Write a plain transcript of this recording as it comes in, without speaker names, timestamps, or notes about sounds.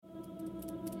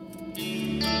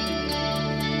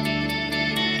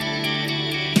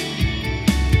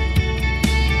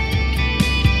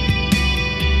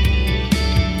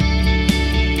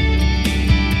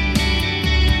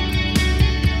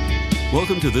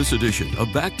Welcome to this edition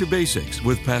of Back to Basics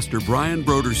with Pastor Brian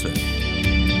Broderson.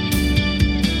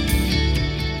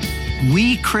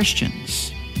 We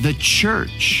Christians, the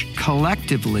church,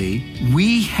 collectively,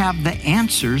 we have the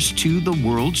answers to the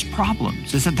world's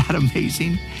problems. Isn't that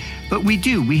amazing? But we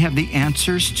do. We have the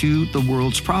answers to the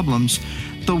world's problems.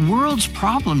 The world's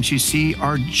problems, you see,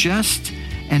 are just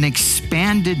an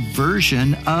expanded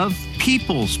version of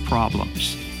people's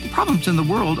problems. The problems in the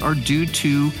world are due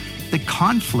to the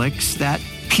conflicts that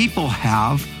people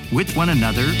have with one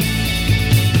another.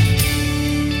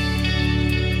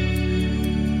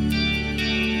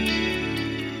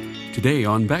 Today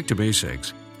on Back to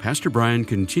Basics, Pastor Brian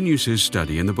continues his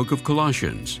study in the book of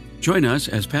Colossians. Join us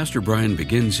as Pastor Brian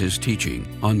begins his teaching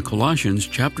on Colossians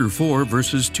chapter 4,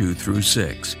 verses 2 through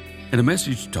 6, and a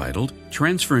message titled,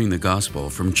 Transferring the Gospel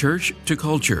from Church to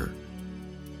Culture.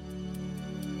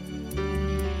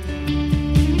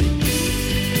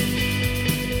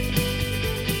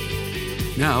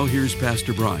 Now, here's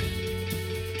Pastor Brian.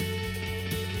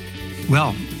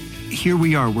 Well, here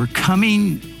we are. We're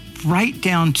coming right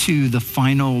down to the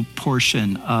final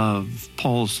portion of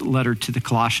Paul's letter to the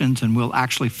Colossians, and we'll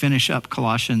actually finish up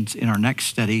Colossians in our next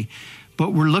study.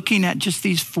 But we're looking at just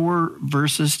these 4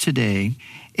 verses today,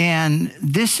 and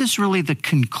this is really the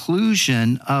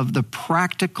conclusion of the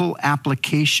practical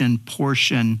application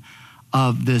portion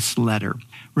of this letter.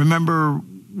 Remember,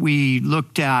 we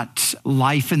looked at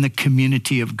life in the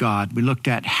community of God. We looked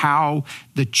at how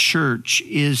the church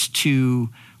is to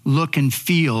look and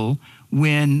feel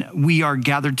when we are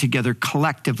gathered together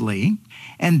collectively.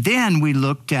 And then we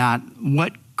looked at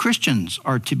what Christians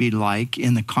are to be like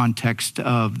in the context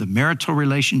of the marital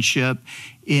relationship,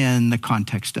 in the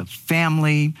context of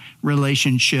family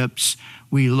relationships.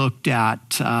 We looked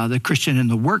at the Christian in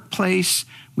the workplace.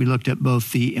 We looked at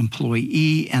both the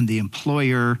employee and the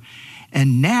employer.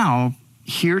 And now,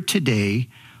 here today,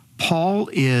 Paul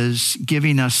is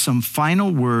giving us some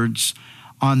final words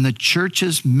on the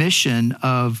church's mission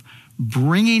of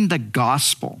bringing the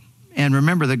gospel. And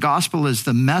remember, the gospel is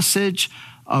the message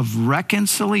of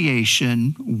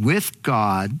reconciliation with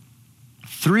God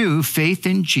through faith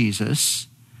in Jesus.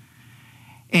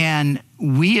 And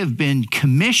we have been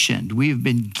commissioned, we have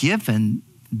been given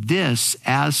this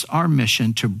as our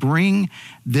mission to bring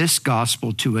this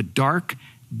gospel to a dark,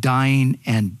 dying,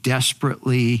 and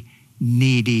desperately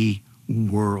needy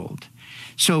world.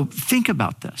 So think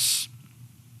about this.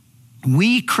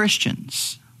 We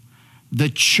Christians, the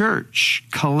church,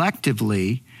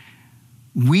 collectively,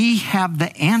 we have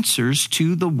the answers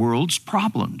to the world's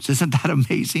problems. Isn't that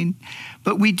amazing?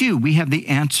 But we do. We have the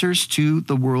answers to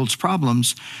the world's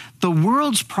problems. The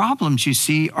world's problems, you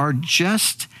see, are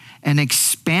just an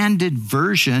expanded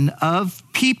version of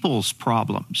people's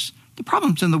problems. The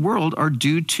problems in the world are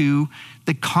due to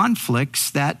the conflicts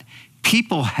that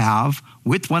people have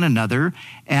with one another,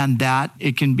 and that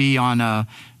it can be on a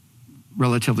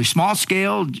relatively small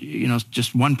scale,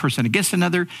 just one person against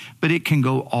another, but it can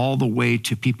go all the way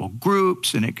to people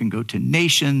groups, and it can go to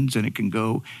nations, and it can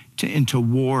go into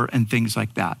war and things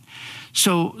like that.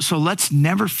 So let's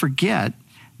never forget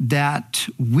that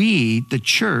we, the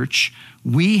church,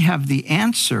 we have the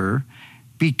answer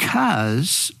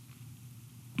because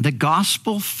the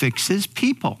gospel fixes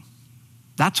people.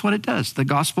 That's what it does. The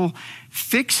gospel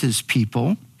fixes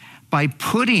people by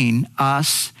putting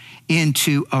us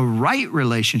into a right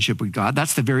relationship with God.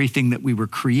 That's the very thing that we were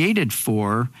created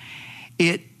for.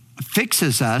 It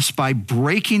fixes us by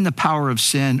breaking the power of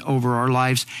sin over our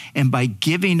lives and by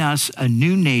giving us a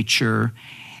new nature.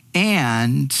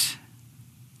 And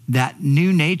that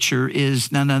new nature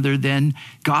is none other than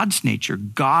God's nature.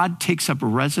 God takes up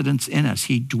residence in us.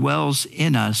 He dwells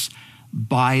in us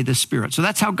by the Spirit. So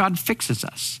that's how God fixes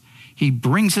us. He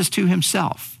brings us to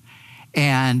himself,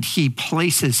 and he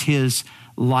places his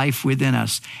life within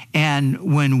us.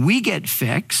 And when we get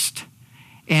fixed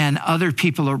and other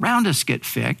people around us get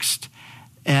fixed,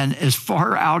 and as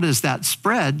far out as that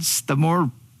spreads, the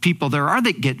more people there are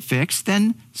that get fixed,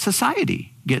 then society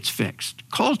gets fixed.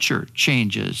 Culture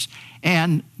changes,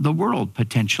 and the world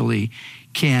potentially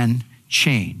can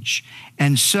change.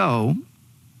 And so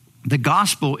the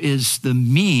gospel is the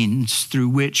means through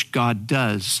which God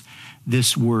does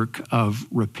this work of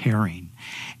repairing.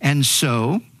 And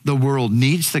so the world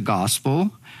needs the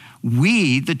gospel.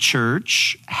 We, the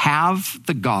church, have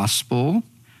the gospel.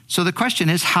 So the question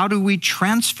is, how do we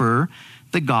transfer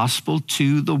the gospel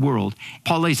to the world?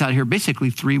 Paul lays out here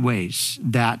basically 3 ways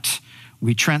that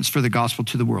we transfer the gospel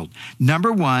to the world.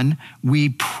 Number 1, we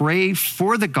pray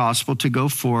for the gospel to go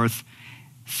forth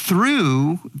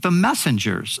through the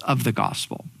messengers of the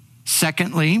gospel.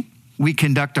 Secondly, We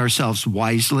conduct ourselves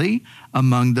wisely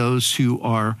among those who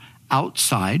are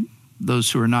outside, those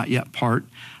who are not yet part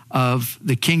of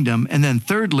the kingdom. And then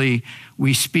thirdly,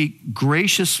 we speak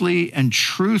graciously and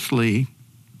truthfully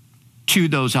to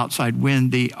those outside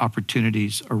when the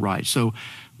opportunities arise. So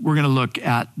we're going to look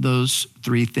at those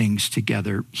three things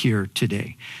together here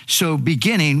today. So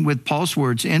beginning with Paul's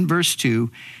words in verse 2,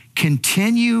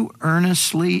 continue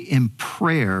earnestly in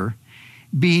prayer,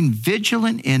 being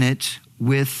vigilant in it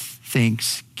with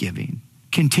thanksgiving.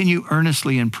 Continue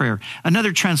earnestly in prayer.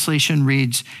 Another translation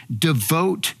reads,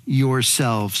 devote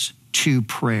yourselves to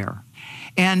prayer.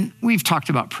 And we've talked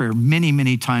about prayer many,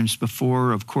 many times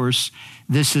before. Of course,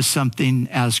 this is something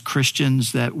as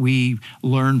Christians that we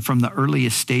learn from the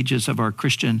earliest stages of our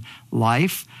Christian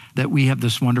life, that we have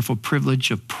this wonderful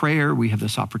privilege of prayer. We have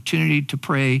this opportunity to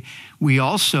pray. We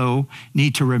also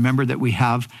need to remember that we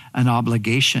have an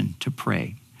obligation to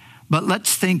pray. But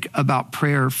let's think about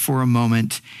prayer for a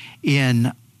moment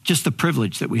in just the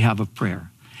privilege that we have of prayer.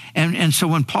 And so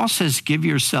when Paul says, give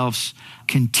yourselves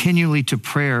continually to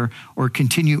prayer or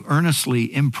continue earnestly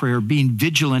in prayer, being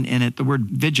vigilant in it, the word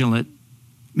vigilant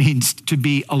means to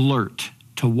be alert,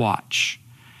 to watch.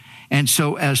 And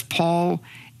so as Paul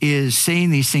is saying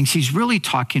these things, he's really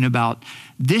talking about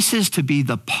this is to be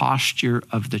the posture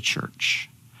of the church.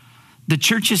 The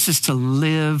church is to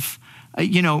live.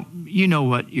 You know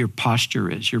what your posture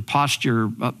is. Your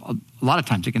posture, a lot of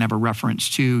times it can have a reference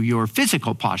to your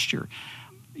physical posture.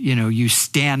 You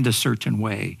stand a certain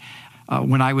way.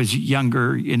 When I was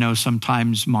younger,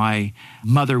 sometimes my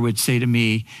mother would say to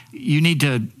me, you need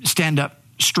to stand up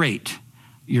straight.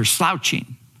 You're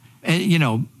slouching.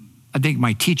 And, I think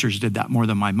my teachers did that more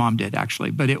than my mom did,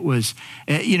 actually. But it was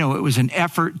an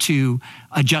effort to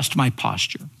adjust my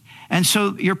posture. And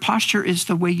so your posture is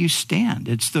the way you stand.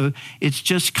 It's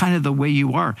just kind of the way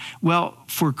you are. Well,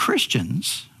 for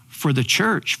Christians, for the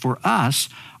church, for us,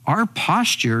 our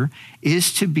posture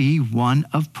is to be one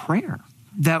of prayer.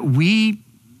 That we,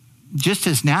 just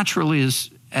as naturally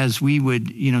as we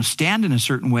would, stand in a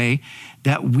certain way,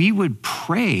 that we would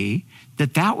pray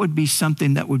that would be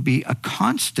something that would be a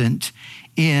constant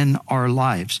in our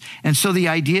lives. And so the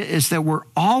idea is that we're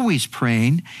always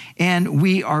praying, and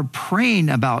we are praying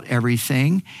about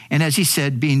everything. And as he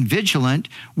said, being vigilant,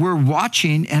 we're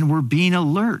watching and we're being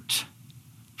alert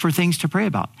for things to pray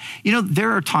about.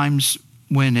 There are times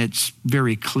when it's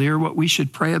very clear what we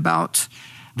should pray about.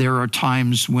 There are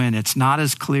times when it's not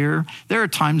as clear. There are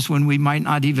times when we might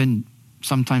not even,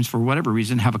 sometimes for whatever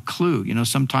reason, have a clue.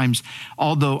 Sometimes,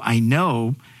 although I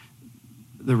know,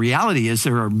 the reality is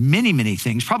there are many, many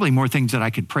things, probably more things that I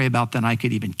could pray about than I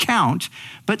could even count.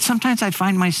 But sometimes I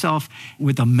find myself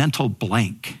with a mental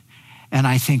blank. And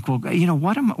I think, I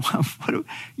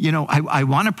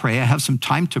want to pray. I have some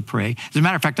time to pray. As a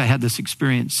matter of fact, I had this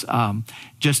experience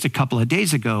just a couple of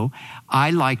days ago.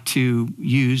 I like to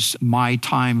use my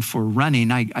time for running.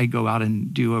 I go out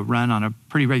and do a run on a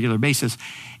pretty regular basis.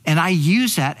 And I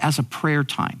use that as a prayer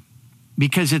time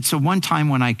because it's a one time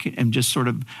when I am just sort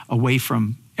of away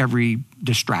from every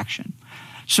distraction.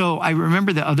 So I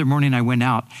remember the other morning I went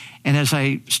out, and as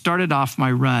I started off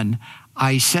my run,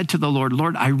 I said to the Lord,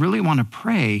 I really want to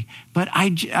pray, but I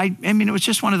mean, it was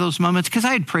just one of those moments because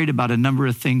I had prayed about a number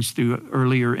of things through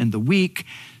earlier in the week,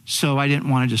 so I didn't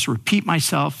want to just repeat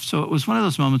myself. So it was one of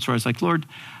those moments where I was like, Lord,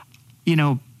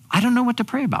 I don't know what to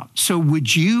pray about. So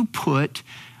would you put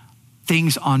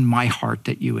things on my heart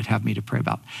that you would have me to pray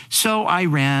about? So I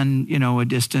ran, a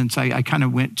distance. I kind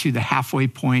of went to the halfway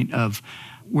point of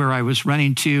where I was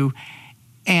running to,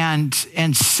 and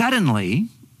suddenly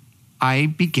I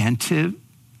began to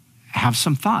have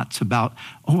some thoughts about,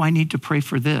 I need to pray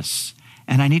for this,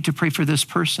 and I need to pray for this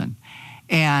person.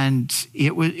 And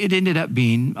it ended up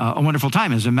being a wonderful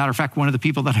time. As a matter of fact, one of the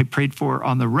people that I prayed for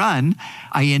on the run,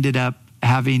 I ended up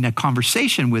having a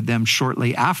conversation with them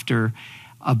shortly after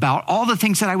about all the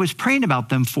things that I was praying about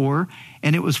them for.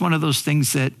 And it was one of those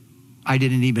things that I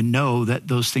didn't even know that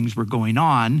those things were going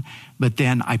on. But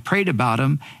then I prayed about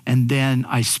them, and then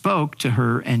I spoke to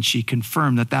her, and she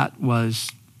confirmed that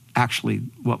was actually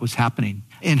what was happening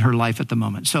in her life at the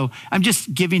moment. So I'm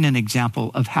just giving an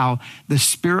example of how the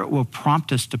Spirit will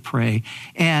prompt us to pray.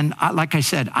 And like I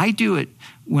said, I do it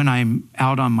when I'm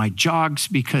out on my jogs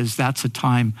because that's a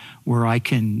time where I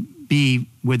can be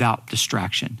without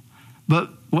distraction. But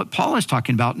what Paul is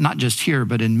talking about, not just here,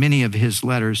 but in many of his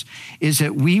letters, is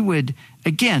that we would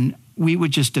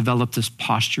just develop this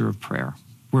posture of prayer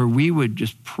where we would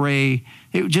just pray.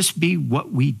 It would just be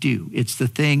what we do. It's the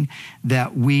thing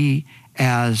that we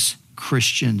as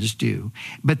Christians do.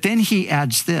 But then he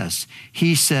adds this.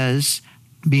 He says,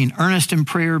 being earnest in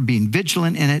prayer, being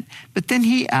vigilant in it. But then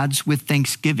he adds with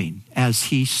thanksgiving, as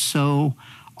he so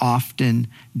often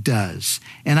does.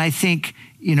 And I think,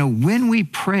 when we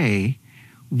pray,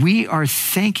 we are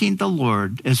thanking the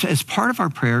Lord as part of our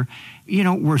prayer.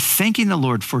 We're thanking the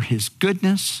Lord for his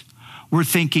goodness. We're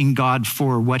thanking God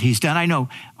for what he's done. I know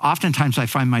oftentimes I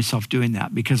find myself doing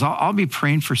that because I'll be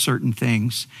praying for certain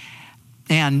things.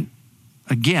 And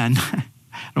again, I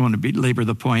don't want to belabor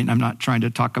the point. I'm not trying to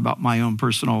talk about my own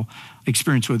personal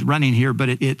experience with running here, but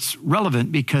it's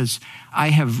relevant because I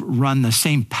have run the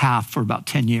same path for about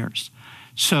 10 years.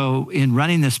 So in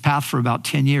running this path for about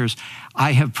 10 years,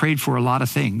 I have prayed for a lot of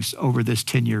things over this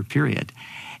 10-year period.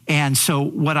 And so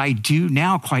what I do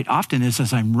now quite often is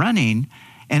as I'm running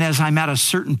and as I'm at a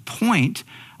certain point,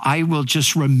 I will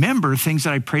just remember things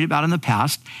that I prayed about in the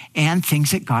past and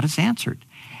things that God has answered.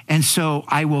 And so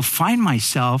I will find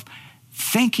myself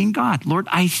thanking God. Lord,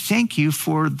 I thank you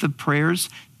for the prayers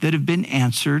that have been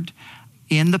answered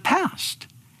in the past.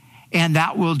 And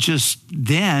that will just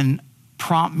then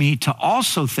prompt me to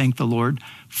also thank the Lord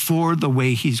for the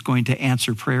way he's going to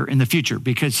answer prayer in the future,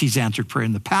 because he's answered prayer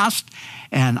in the past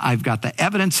and I've got the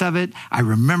evidence of it. I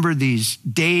remember these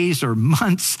days or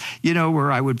months,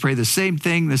 where I would pray the same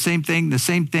thing.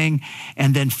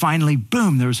 And then finally,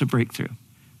 boom, there was a breakthrough.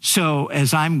 So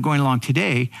as I'm going along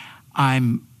today,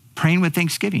 I'm praying with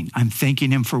thanksgiving. I'm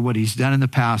thanking him for what he's done in the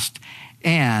past.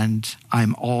 And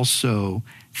I'm also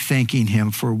thanking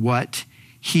him for what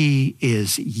he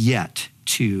is yet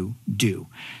to do.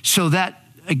 So that,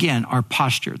 again, our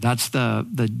posture, that's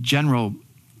the general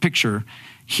picture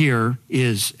here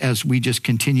is as we just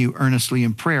continue earnestly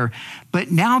in prayer.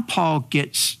 But now Paul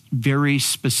gets very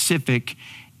specific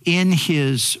in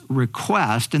his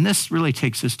request. And this really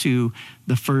takes us to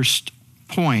the first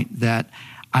point that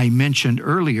I mentioned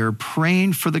earlier,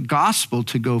 praying for the gospel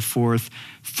to go forth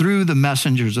through the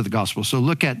messengers of the gospel. So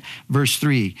look at verse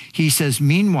 3. He says,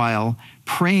 meanwhile,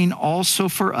 praying also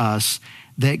for us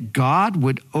that God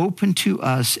would open to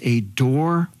us a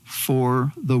door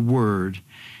for the word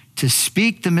to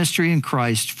speak the mystery in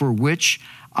Christ, for which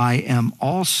I am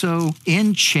also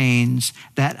in chains,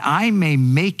 that I may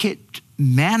make it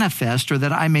manifest, or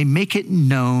that I may make it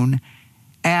known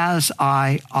as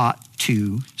I ought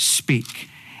to speak.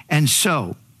 And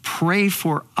so pray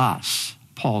for us,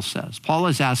 Paul says. Paul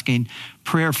is asking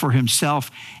prayer for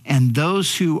himself and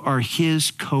those who are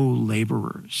his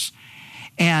co-laborers.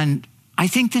 And I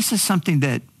think this is something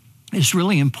that is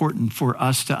really important for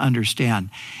us to understand.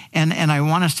 And I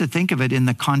want us to think of it in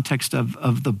the context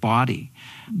of the body,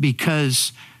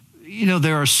 because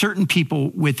there are certain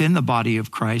people within the body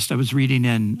of Christ. I was reading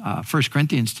in 1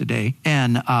 Corinthians today,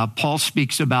 and Paul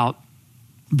speaks about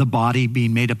the body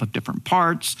being made up of different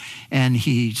parts. And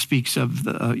he speaks of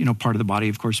the, part of the body,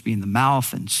 of course, being the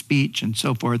mouth and speech and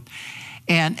so forth.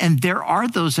 And there are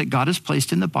those that God has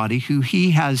placed in the body who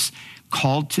he has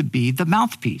called to be the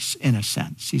mouthpiece, in a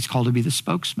sense. He's called to be the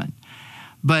spokesman.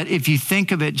 But if you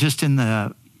think of it just in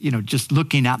the, just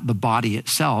looking at the body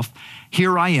itself,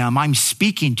 here I am, I'm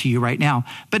speaking to you right now.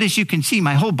 But as you can see,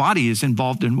 my whole body is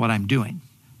involved in what I'm doing.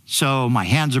 So my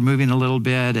hands are moving a little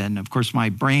bit, and of course my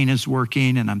brain is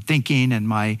working, and I'm thinking,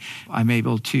 and I'm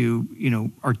able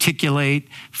to, articulate,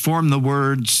 form the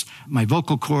words, my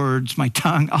vocal cords, my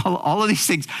tongue, all of these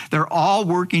things, they're all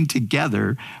working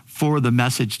together for the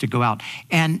message to go out.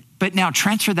 But now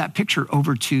transfer that picture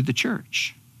over to the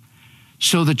church.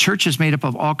 So the church is made up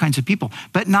of all kinds of people,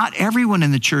 but not everyone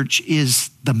in the church is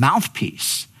the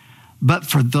mouthpiece. But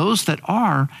for those that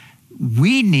are,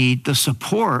 we need the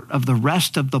support of the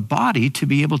rest of the body to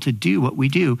be able to do what we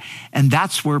do. And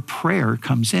that's where prayer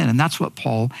comes in. And that's what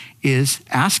Paul is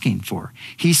asking for.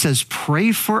 He says,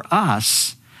 pray for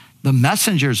us, the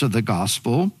messengers of the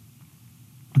gospel,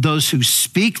 those who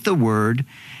speak the word,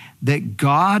 that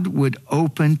God would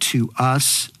open to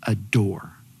us a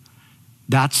door.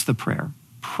 That's the prayer.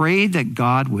 Pray that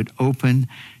God would open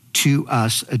to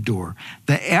us a door.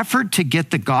 The effort to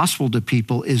get the gospel to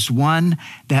people is one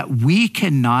that we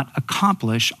cannot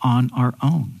accomplish on our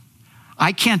own.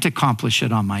 I can't accomplish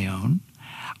it on my own.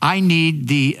 I need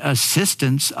the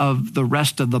assistance of the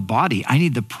rest of the body. I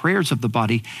need the prayers of the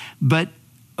body. But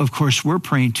of course, we're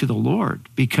praying to the Lord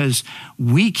because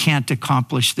we can't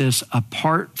accomplish this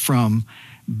apart from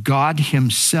God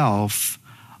himself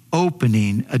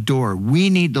opening a door. We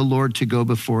need the Lord to go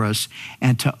before us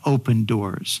and to open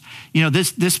doors.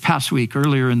 This past week,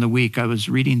 earlier in the week, I was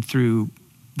reading through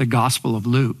the Gospel of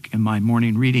Luke in my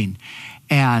morning reading,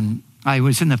 and I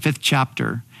was in the 5th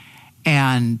chapter,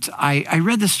 and I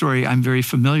read the story. I'm very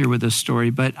familiar with this story,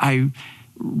 but I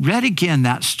read again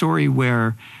that story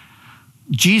where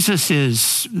Jesus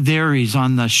is there. He's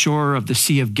on the shore of the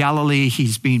Sea of Galilee.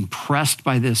 He's being pressed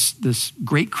by this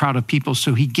great crowd of people.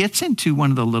 So he gets into one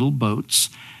of the little boats,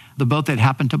 the boat that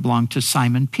happened to belong to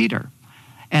Simon Peter.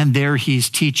 And there he's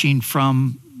teaching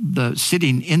from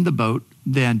sitting in the boat.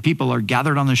 Then people are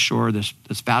gathered on the shore, this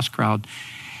vast crowd.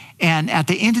 And at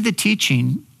the end of the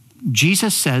teaching,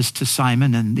 Jesus says to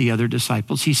Simon and the other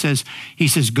disciples, he says,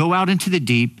 go out into the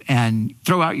deep and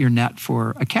throw out your net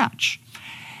for a catch.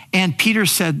 And Peter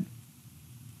said,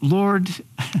 Lord,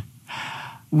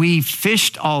 we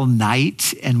fished all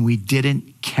night and we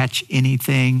didn't catch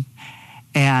anything.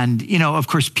 And, of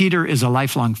course, Peter is a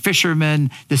lifelong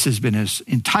fisherman. This has been his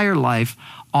entire life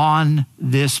on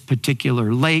this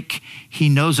particular lake. He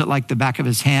knows it like the back of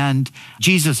his hand.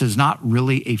 Jesus is not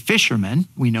really a fisherman.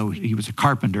 We know he was a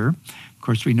carpenter. Of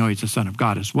course, we know he's the Son of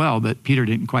God as well, but Peter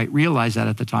didn't quite realize that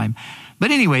at the time.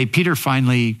 But anyway, Peter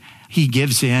finally, he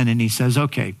gives in and he says,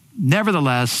 okay,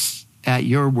 nevertheless, at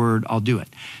your word, I'll do it.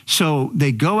 So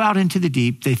they go out into the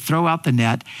deep, they throw out the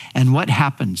net, and what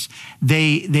happens?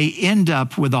 They end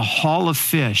up with a haul of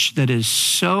fish that is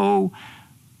so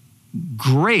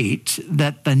great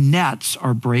that the nets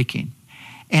are breaking.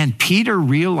 And Peter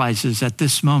realizes at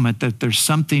this moment that there's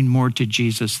something more to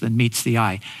Jesus than meets the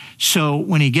eye. So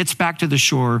when he gets back to the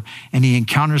shore and he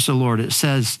encounters the Lord, it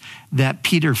says that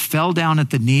Peter fell down at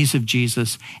the knees of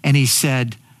Jesus and he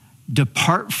said,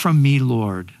 "Depart from me,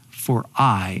 Lord, for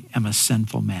I am a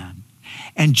sinful man."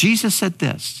 And Jesus said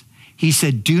this, he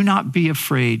said, "Do not be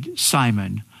afraid,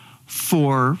 Simon,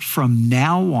 for from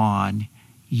now on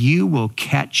you will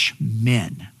catch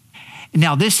men."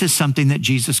 Now, this is something that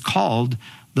Jesus called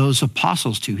those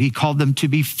apostles to. He called them to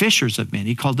be fishers of men.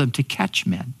 He called them to catch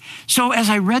men. So as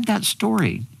I read that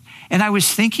story, and I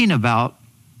was thinking about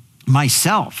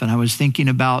myself, and I was thinking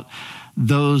about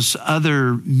those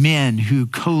other men who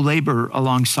co-labor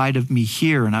alongside of me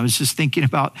here. And I was just thinking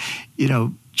about,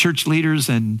 church leaders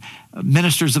and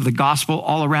ministers of the gospel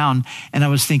all around. And I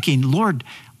was thinking, Lord,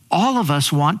 all of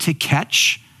us want to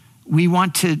catch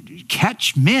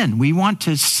men. We want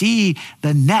to see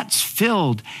the nets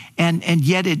filled. And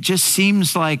yet it just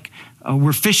seems like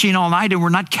we're fishing all night and we're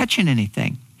not catching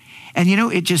anything. And,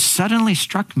 it just suddenly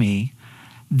struck me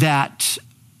that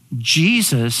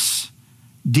Jesus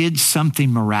did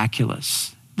something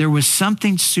miraculous. There was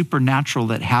something supernatural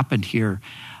that happened here.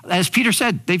 As Peter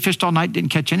said, they fished all night, didn't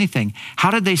catch anything.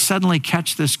 How did they suddenly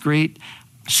catch this great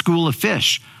school of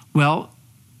fish? Well,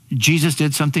 Jesus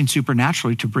did something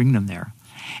supernaturally to bring them there.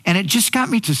 And it just got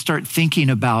me to start thinking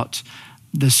about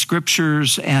the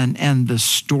scriptures and the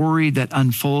story that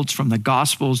unfolds from the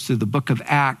Gospels through the book of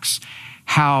Acts,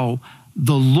 how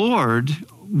the Lord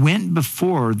went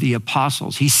before the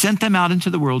apostles. He sent them out into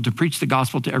the world to preach the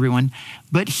gospel to everyone,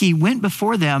 but he went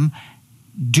before them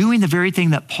doing the very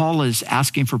thing that Paul is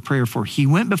asking for prayer for. He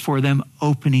went before them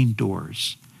opening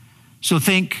doors. So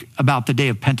think about the day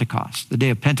of Pentecost. The day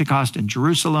of Pentecost in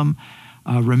Jerusalem.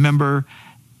 Remember,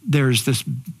 there's this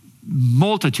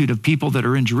multitude of people that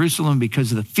are in Jerusalem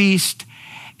because of the feast,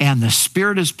 and the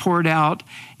Spirit is poured out,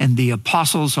 and the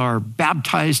apostles are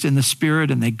baptized in the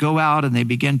Spirit, and they go out and they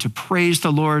begin to praise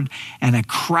the Lord, and a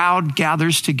crowd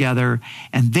gathers together,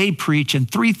 and they preach, and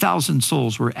 3,000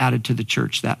 souls were added to the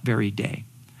church that very day.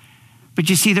 But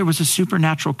you see, there was a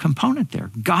supernatural component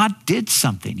there. God did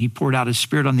something. He poured out his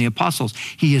Spirit on the apostles.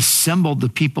 He assembled the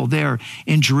people there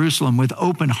in Jerusalem with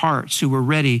open hearts who were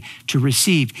ready to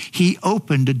receive. He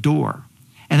opened a door.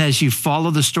 And as you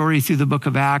follow the story through the book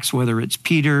of Acts, whether it's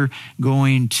Peter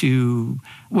going to,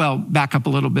 back up a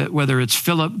little bit, whether it's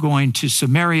Philip going to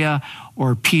Samaria,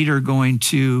 or Peter going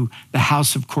to the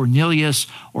house of Cornelius,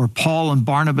 or Paul and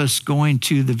Barnabas going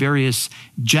to the various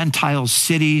Gentile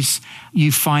cities,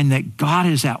 you find that God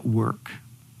is at work.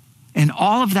 And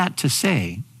all of that to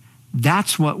say,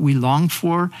 that's what we long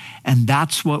for, and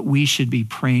that's what we should be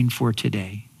praying for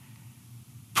today.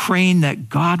 Praying that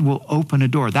God will open a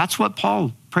door. That's what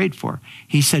Paul prayed for.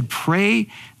 He said, pray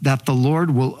that the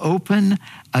Lord will open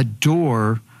a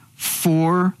door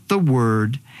for the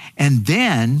word. And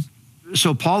then,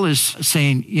 so Paul is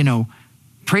saying,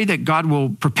 pray that God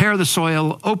will prepare the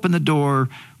soil, open the door,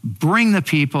 bring the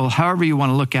people, however you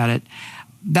want to look at it.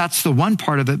 That's the one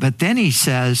part of it. But then he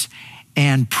says,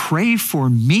 and pray for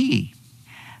me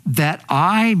that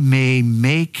I may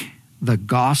make the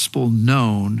gospel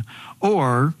known,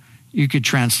 or you could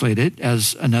translate it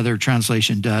as another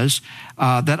translation does,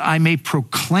 that I may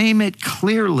proclaim it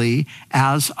clearly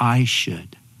as I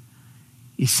should.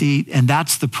 You see, and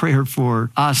that's the prayer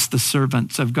for us, the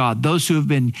servants of God, those who have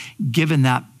been given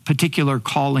that particular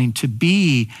calling to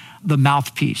be the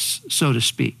mouthpiece, so to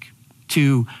speak,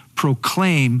 to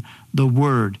proclaim the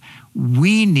word.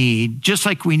 we need, just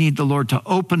like we need the Lord to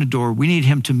open a door, we need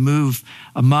him to move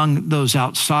among those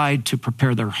outside, to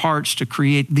prepare their hearts, to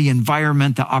create the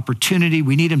environment, the opportunity.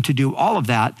 We need him to do all of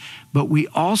that, but we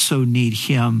also need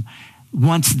him,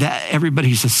 once that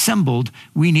everybody's assembled,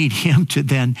 we need him to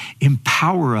then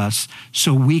empower us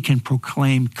so we can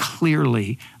proclaim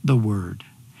clearly the word.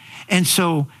 And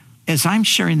so as I'm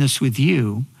sharing this with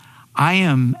you, I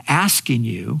am asking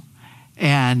you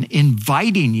and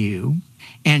inviting you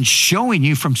and showing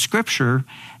you from Scripture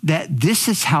that this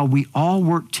is how we all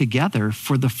work together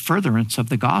for the furtherance of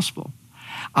the gospel.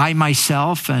 I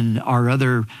myself and our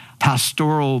other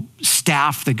pastoral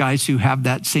staff, the guys who have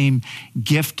that same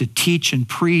gift to teach and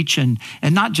preach, and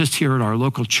not just here at our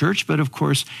local church, but of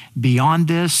course beyond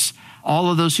this, all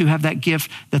of those who have that gift,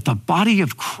 that the body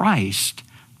of Christ,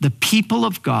 the people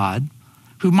of God,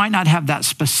 who might not have that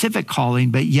specific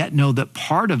calling, but yet know that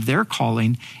part of their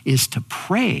calling is to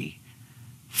pray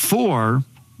for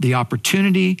the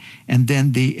opportunity and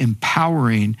then the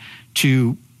empowering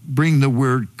to bring the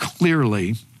word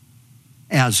clearly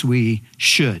as we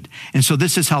should. And so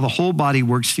this is how the whole body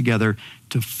works together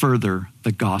to further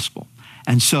the gospel.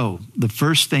 And so the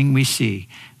first thing we see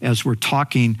as we're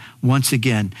talking once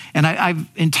again, and I've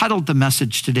entitled the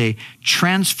message today,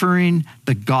 Transferring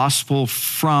the Gospel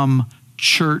from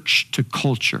Church to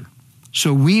Culture.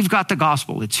 So we've got the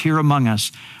gospel. It's here among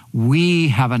us. We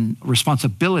have a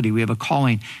responsibility. We have a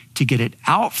calling to get it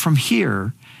out from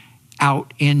here,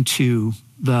 out into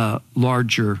the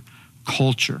larger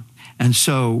culture. And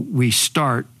so we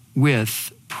start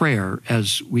with prayer,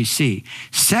 as we see.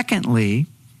 Secondly,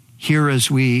 here as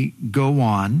we go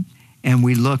on and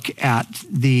we look at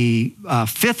the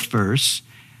fifth verse,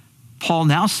 Paul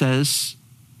now says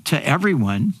to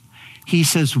everyone, he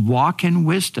says, walk in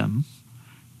wisdom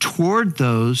toward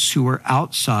those who are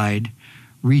outside,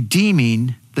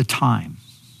 redeeming the time.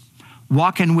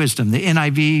 Walk in wisdom. The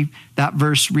NIV, that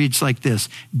verse reads like this: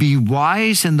 be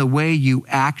wise in the way you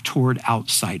act toward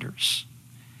outsiders.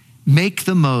 Make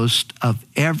the most of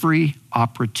every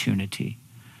opportunity.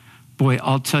 Boy,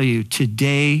 I'll tell you,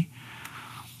 today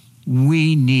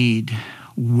we need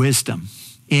wisdom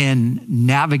in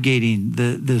navigating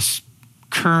this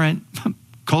current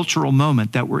cultural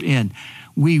moment that we're in.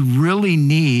 We really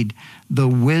need the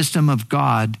wisdom of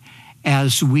God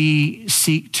as we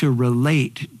seek to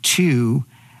relate to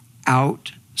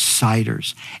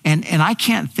outsiders. And I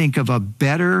can't think of a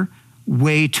better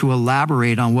way to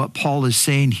elaborate on what Paul is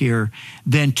saying here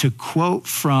than to quote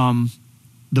from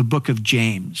the book of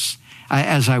James.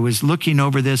 As I was looking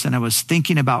over this and I was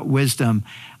thinking about wisdom,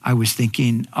 I was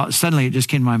thinking, suddenly it just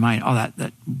came to my mind,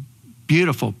 that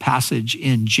beautiful passage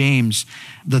in James,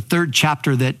 the 3rd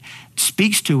chapter, that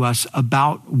speaks to us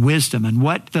about wisdom and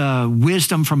what the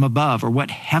wisdom from above, or what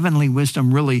heavenly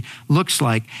wisdom really looks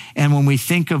like. And when we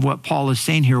think of what Paul is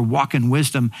saying here, walk in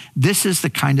wisdom, this is the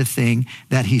kind of thing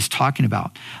that he's talking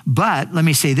about. But let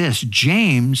me say this,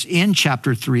 James in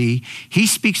chapter 3, he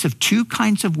speaks of 2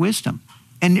 kinds of wisdom.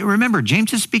 And remember,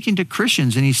 James is speaking to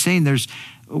Christians, and he's saying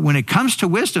when it comes to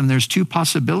wisdom, there's 2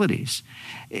 possibilities.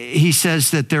 He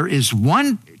says that there is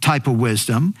one type of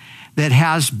wisdom that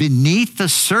has beneath the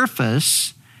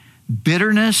surface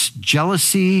bitterness,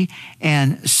 jealousy,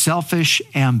 and selfish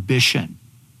ambition.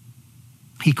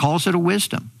 He calls it a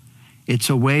wisdom. It's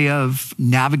a way of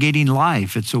navigating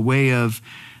life. It's a way of,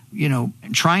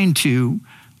 trying to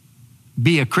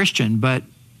be a Christian, but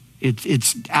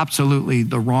it's absolutely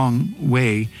the wrong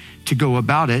way to go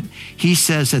about it. He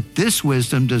says that this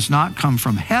wisdom does not come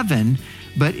from heaven,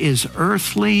 but is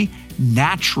earthly,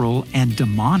 natural, and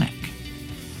demonic.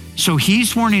 So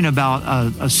he's warning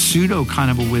about a pseudo kind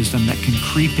of a wisdom that can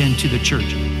creep into the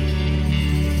church.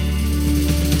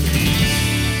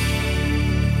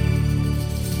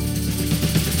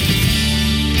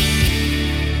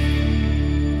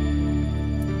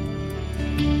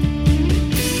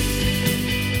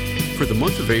 For the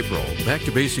month of April, Back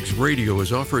to Basics Radio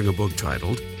is offering a book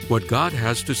titled, What God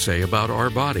Has to Say About Our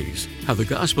Bodies, How the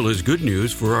Gospel is Good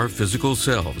News for Our Physical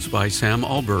Selves by Sam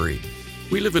Allberry.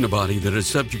 We live in a body that is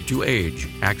subject to age,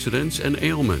 accidents, and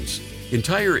ailments.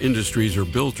 Entire industries are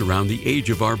built around the age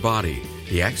of our body,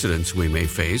 the accidents we may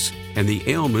face, and the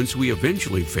ailments we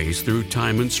eventually face through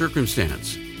time and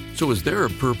circumstance. So is there a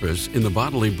purpose in the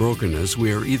bodily brokenness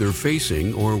we are either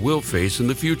facing or will face in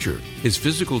the future? Is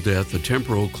physical death the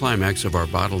temporal climax of our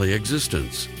bodily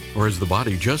existence? Or is the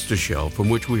body just a shell from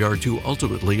which we are to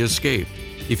ultimately escape?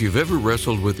 If you've ever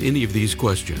wrestled with any of these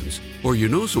questions, or you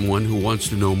know someone who wants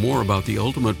to know more about the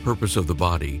ultimate purpose of the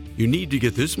body, you need to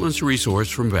get this month's resource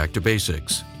from Back to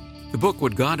Basics. The book,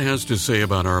 What God Has to Say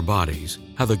About Our Bodies,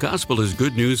 How the Gospel is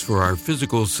Good News for Our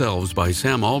Physical Selves by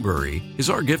Sam Allberry, is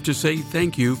our gift to say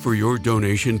thank you for your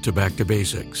donation to Back to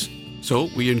Basics. So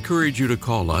we encourage you to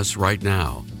call us right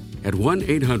now at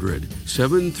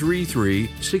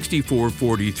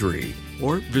 1-800-733-6443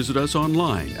 or visit us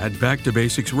online at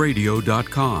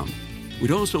backtobasicsradio.com.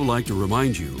 We'd also like to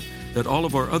remind you that all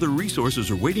of our other resources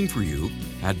are waiting for you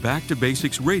at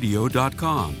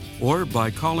backtobasicsradio.com or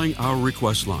by calling our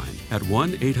request line at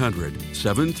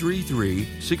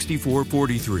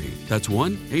 1-800-733-6443. That's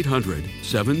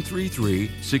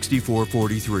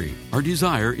 1-800-733-6443. Our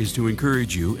desire is to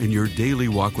encourage you in your daily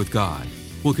walk with God.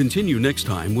 We'll continue next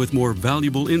time with more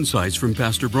valuable insights from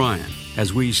Pastor Brian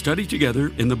as we study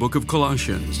together in the book of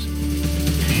Colossians.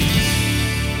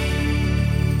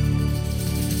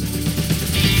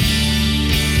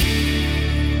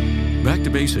 Back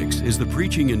to Basics is the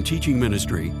preaching and teaching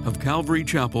ministry of Calvary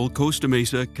Chapel, Costa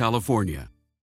Mesa, California.